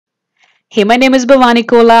Hey, my name is Bhavani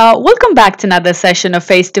Kola. Welcome back to another session of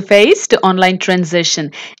Face to Face to Online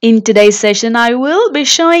Transition. In today's session, I will be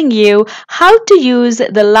showing you how to use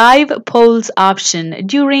the live polls option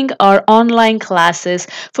during our online classes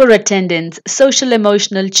for attendance, social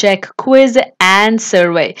emotional check, quiz, and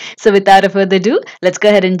survey. So, without further ado, let's go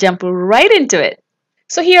ahead and jump right into it.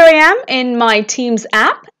 So here I am in my Teams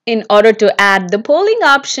app. In order to add the polling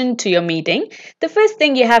option to your meeting, the first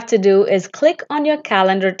thing you have to do is click on your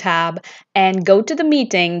calendar tab and go to the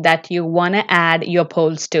meeting that you want to add your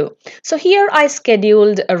polls to. So here I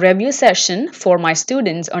scheduled a review session for my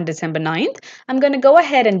students on December 9th. I'm going to go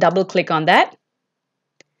ahead and double click on that.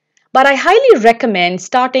 But I highly recommend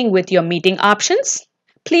starting with your meeting options.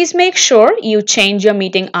 Please make sure you change your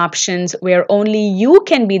meeting options where only you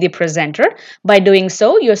can be the presenter. By doing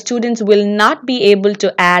so, your students will not be able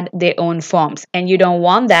to add their own forms, and you don't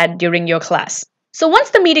want that during your class. So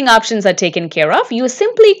once the meeting options are taken care of, you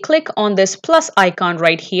simply click on this plus icon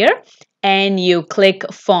right here and you click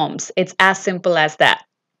Forms. It's as simple as that.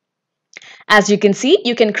 As you can see,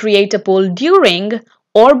 you can create a poll during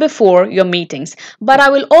or before your meetings. But I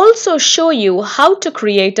will also show you how to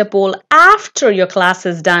create a poll after your class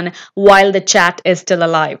is done while the chat is still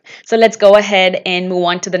alive. So let's go ahead and move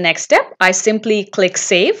on to the next step. I simply click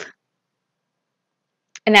Save.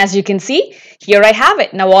 And as you can see, here I have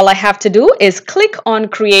it. Now all I have to do is click on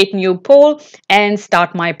Create New Poll and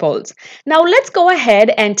start my polls. Now let's go ahead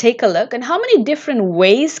and take a look at how many different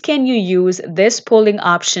ways can you use this polling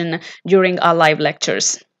option during our live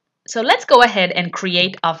lectures. So let's go ahead and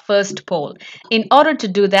create our first poll. In order to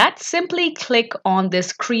do that, simply click on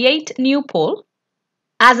this Create New Poll.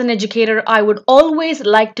 As an educator, I would always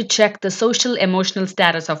like to check the social emotional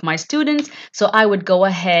status of my students. So I would go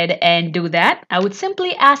ahead and do that. I would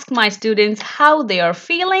simply ask my students how they are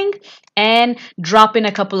feeling and drop in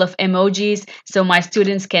a couple of emojis so my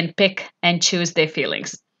students can pick and choose their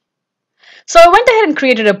feelings. So I went ahead and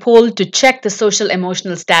created a poll to check the social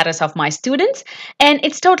emotional status of my students, and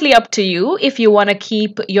it's totally up to you if you want to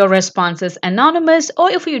keep your responses anonymous or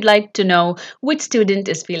if you'd like to know which student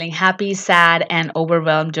is feeling happy, sad, and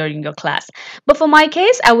overwhelmed during your class. But for my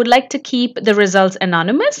case, I would like to keep the results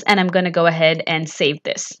anonymous, and I'm going to go ahead and save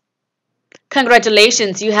this.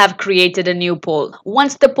 Congratulations, you have created a new poll.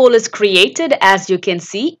 Once the poll is created, as you can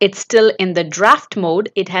see, it's still in the draft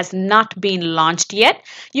mode. It has not been launched yet.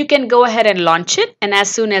 You can go ahead and launch it, and as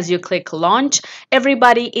soon as you click launch,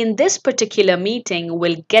 everybody in this particular meeting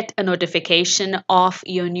will get a notification of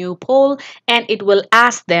your new poll, and it will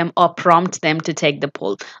ask them or prompt them to take the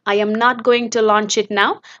poll. I am not going to launch it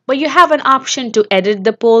now, but you have an option to edit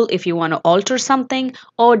the poll if you want to alter something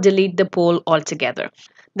or delete the poll altogether.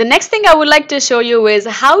 The next thing I would like to show you is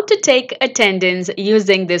how to take attendance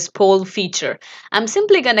using this poll feature. I'm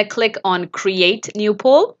simply going to click on Create New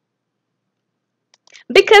Poll.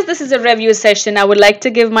 Because this is a review session, I would like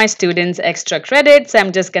to give my students extra credit. So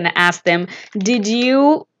I'm just going to ask them, did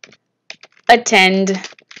you attend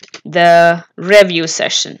the review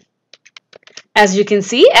session? As you can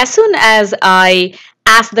see, as soon as I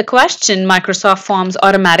ask the question, Microsoft Forms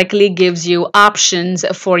automatically gives you options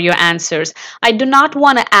for your answers. I do not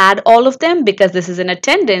want to add all of them because this is in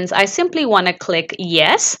attendance. I simply want to click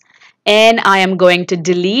yes, and I am going to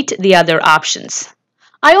delete the other options.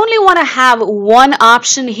 I only want to have one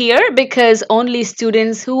option here because only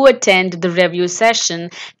students who attend the review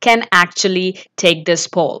session can actually take this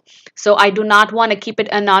poll. So I do not want to keep it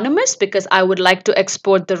anonymous because I would like to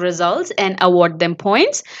export the results and award them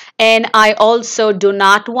points. And I also do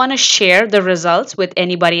not want to share the results with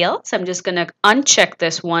anybody else. I'm just going to uncheck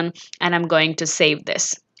this one and I'm going to save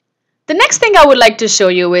this. The next thing I would like to show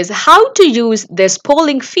you is how to use this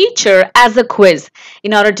polling feature as a quiz.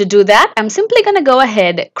 In order to do that, I'm simply going to go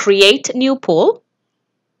ahead, create new poll,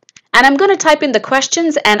 and I'm going to type in the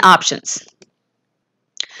questions and options.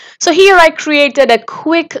 So here I created a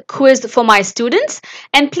quick quiz for my students,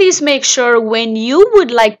 and please make sure when you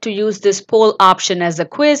would like to use this poll option as a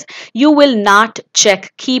quiz, you will not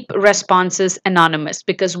check keep responses anonymous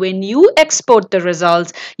because when you export the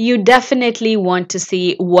results, you definitely want to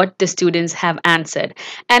see what the students have answered.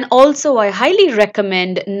 And also I highly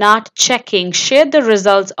recommend not checking share the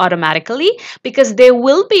results automatically because there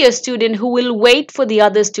will be a student who will wait for the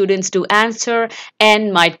other students to answer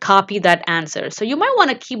and might copy that answer. So you might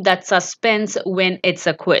want to keep that suspense when it's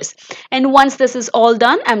a quiz. And once this is all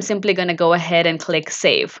done, I'm simply going to go ahead and click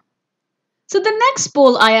Save. So the next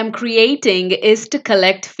poll I am creating is to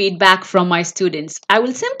collect feedback from my students. I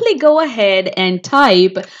will simply go ahead and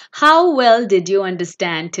type, how well did you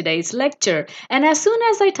understand today's lecture? And as soon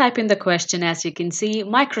as I type in the question, as you can see,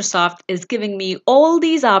 Microsoft is giving me all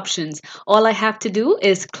these options. All I have to do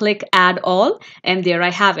is click add all, and there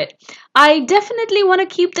I have it. I definitely want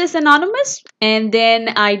to keep this anonymous, and then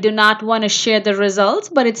I do not want to share the results,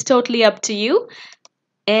 but it's totally up to you.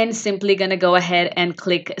 And simply gonna go ahead and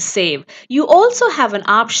click save. You also have an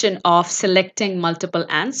option of selecting multiple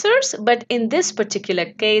answers, but in this particular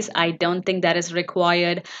case, I don't think that is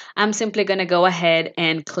required. I'm simply gonna go ahead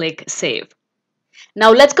and click save.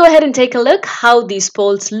 Now let's go ahead and take a look how these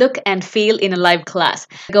polls look and feel in a live class.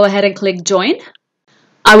 Go ahead and click join.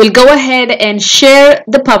 I will go ahead and share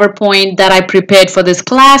the PowerPoint that I prepared for this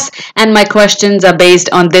class, and my questions are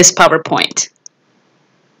based on this PowerPoint.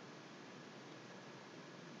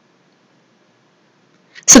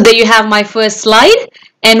 So there you have my first slide.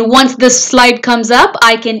 And once this slide comes up,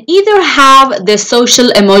 I can either have the social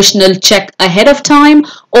emotional check ahead of time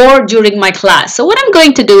or during my class. So what I'm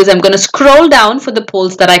going to do is I'm going to scroll down for the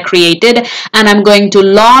polls that I created, and I'm going to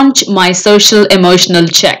launch my social emotional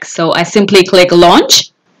check. So I simply click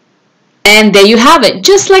launch. And there you have it.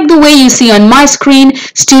 Just like the way you see on my screen,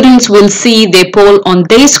 students will see their poll on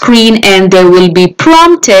their screen and they will be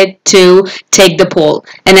prompted to take the poll.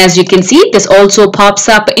 And as you can see, this also pops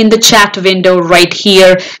up in the chat window right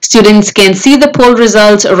here. Students can see the poll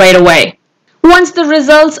results right away. Once the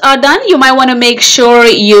results are done, you might want to make sure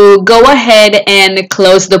you go ahead and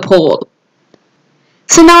close the poll.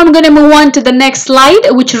 So now I'm going to move on to the next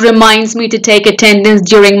slide, which reminds me to take attendance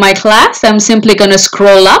during my class. I'm simply going to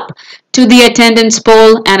scroll up to the attendance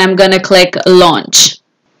poll and I'm going to click launch.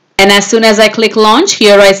 And as soon as I click launch,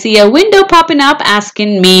 here I see a window popping up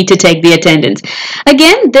asking me to take the attendance.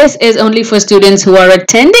 Again, this is only for students who are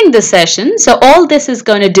attending the session. So all this is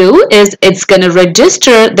going to do is it's going to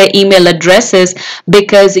register the email addresses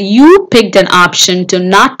because you picked an option to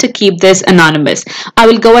not to keep this anonymous. I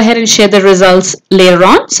will go ahead and share the results later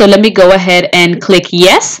on. So let me go ahead and click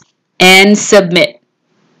yes and submit.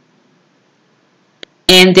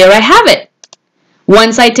 And there I have it.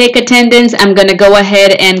 Once I take attendance, I'm going to go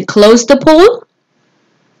ahead and close the poll.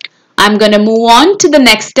 I'm going to move on to the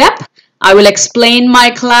next step. I will explain my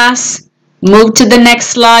class, move to the next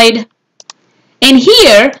slide. And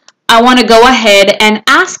here, I want to go ahead and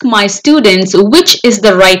ask my students which is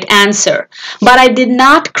the right answer. But I did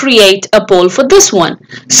not create a poll for this one.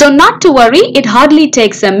 So not to worry, it hardly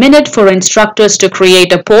takes a minute for instructors to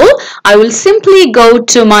create a poll. I will simply go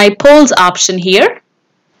to my polls option here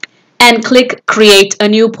and click create a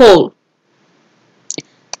new poll.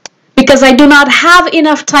 Because I do not have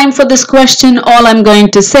enough time for this question, all I'm going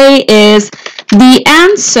to say is the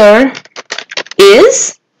answer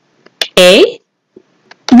is A,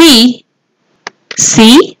 B,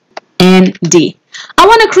 C, and D. I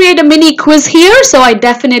want to create a mini quiz here, so I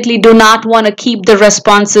definitely do not want to keep the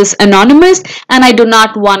responses anonymous and I do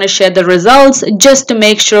not want to share the results just to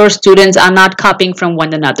make sure students are not copying from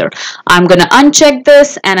one another. I'm going to uncheck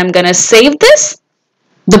this and I'm going to save this.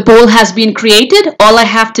 The poll has been created. All I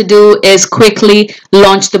have to do is quickly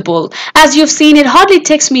launch the poll. As you've seen, it hardly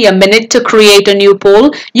takes me a minute to create a new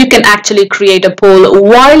poll. You can actually create a poll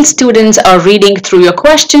while students are reading through your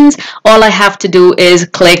questions. All I have to do is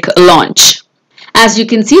click launch. As you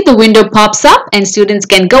can see, the window pops up and students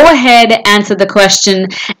can go ahead, answer the question,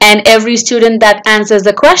 and every student that answers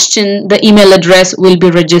the question, the email address will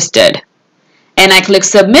be registered. And I click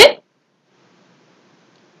submit.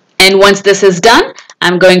 And once this is done,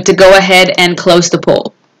 I'm going to go ahead and close the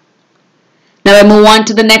poll. Now I move on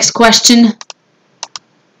to the next question.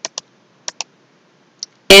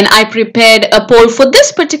 And I prepared a poll for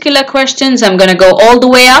this particular question, so I'm going to go all the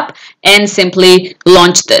way up and simply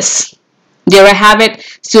launch this. There I have it.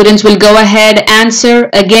 Students will go ahead, answer.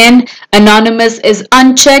 Again, anonymous is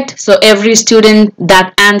unchecked, so every student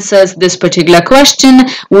that answers this particular question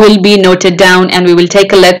will be noted down and we will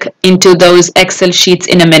take a look into those Excel sheets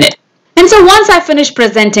in a minute. And so once I finish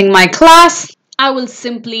presenting my class, I will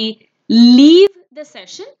simply leave the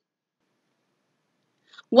session.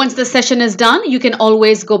 Once the session is done, you can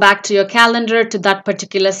always go back to your calendar to that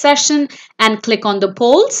particular session and click on the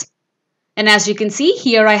polls. And as you can see,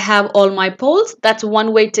 here I have all my polls. That's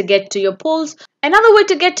one way to get to your polls. Another way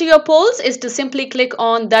to get to your polls is to simply click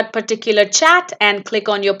on that particular chat and click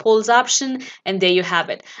on your polls option, and there you have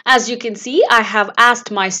it. As you can see, I have asked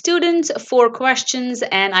my students 4 questions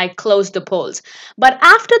and I closed the polls. But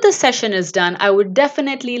after the session is done, I would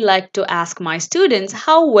definitely like to ask my students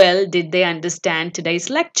how well did they understand today's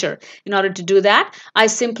lecture. In order to do that, I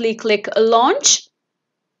simply click launch.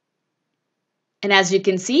 And as you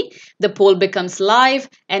can see, the poll becomes live,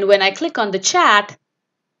 and when I click on the chat,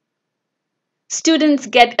 students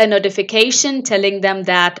get a notification telling them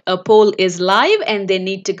that a poll is live and they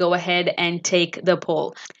need to go ahead and take the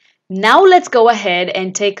poll. Now let's go ahead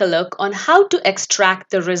and take a look on how to extract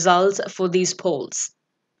the results for these polls.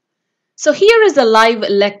 So here is the live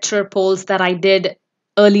lecture polls that I did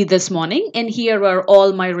early this morning, and here are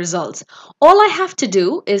all my results. All I have to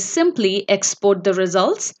do is simply export the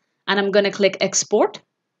results, and I'm going to click export.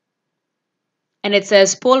 And it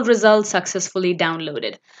says poll results successfully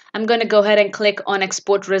downloaded. I'm going to go ahead and click on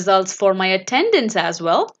export results for my attendance as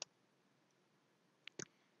well.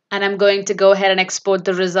 And I'm going to go ahead and export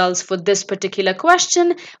the results for this particular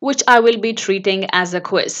question, which I will be treating as a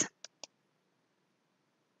quiz.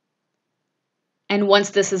 And once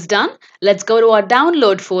this is done, let's go to our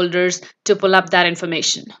download folders to pull up that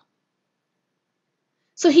information.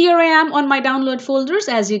 So here I am on my download folders.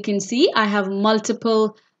 As you can see, I have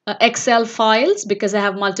multiple Excel files because I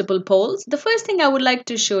have multiple polls. The first thing I would like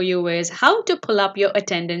to show you is how to pull up your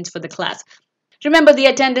attendance for the class. Remember, the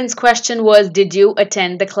attendance question was, did you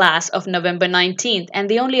attend the class of November 19th? And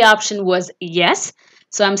the only option was yes.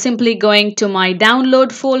 So I'm simply going to my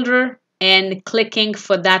download folder and clicking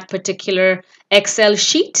for that particular Excel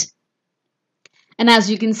sheet. And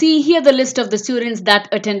as you can see here, the list of the students that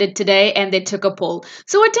attended today and they took a poll.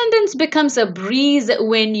 So attendance becomes a breeze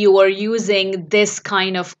when you are using this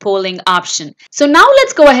kind of polling option. So now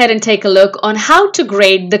let's go ahead and take a look on how to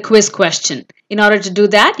grade the quiz question. In order to do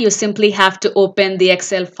that, you simply have to open the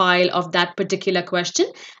Excel file of that particular question.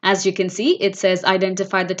 As you can see, it says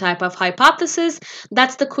identify the type of hypothesis.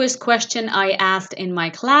 That's the quiz question I asked in my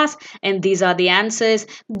class, and these are the answers.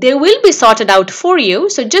 They will be sorted out for you.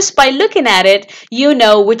 So just by looking at it, you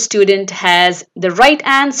know which student has the right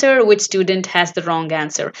answer, which student has the wrong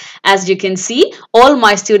answer. As you can see, all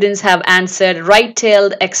my students have answered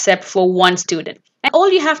right-tailed except for one student. And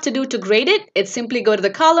all you have to do to grade it is simply go to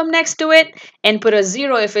the column next to it and put a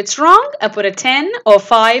 0 if it's wrong, or put a 10 or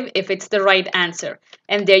 5 if it's the right answer.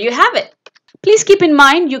 And there you have it. Please keep in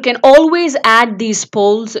mind you can always add these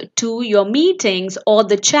polls to your meetings or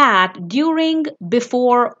the chat during,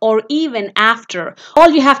 before, or even after.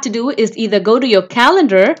 All you have to do is either go to your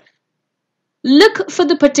calendar, look for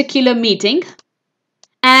the particular meeting,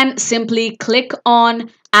 and simply click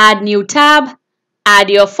on Add New Tab,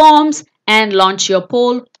 add your forms, and launch your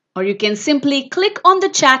poll. Or you can simply click on the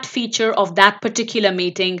chat feature of that particular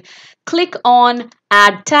meeting, click on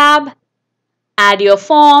Add Tab, add your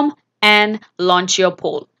form, and launch your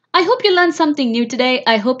poll. I hope you learned something new today.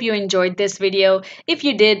 I hope you enjoyed this video. If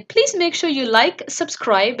you did, please make sure you like,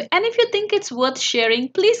 subscribe, and if you think it's worth sharing,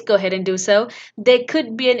 please go ahead and do so. There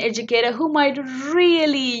could be an educator who might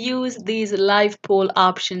really use these live poll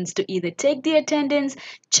options to either take the attendance,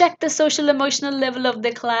 check the social emotional level of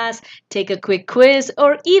the class, take a quick quiz,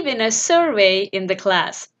 or even a survey in the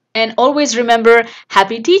class. And always remember,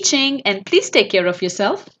 happy teaching, and please take care of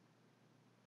yourself.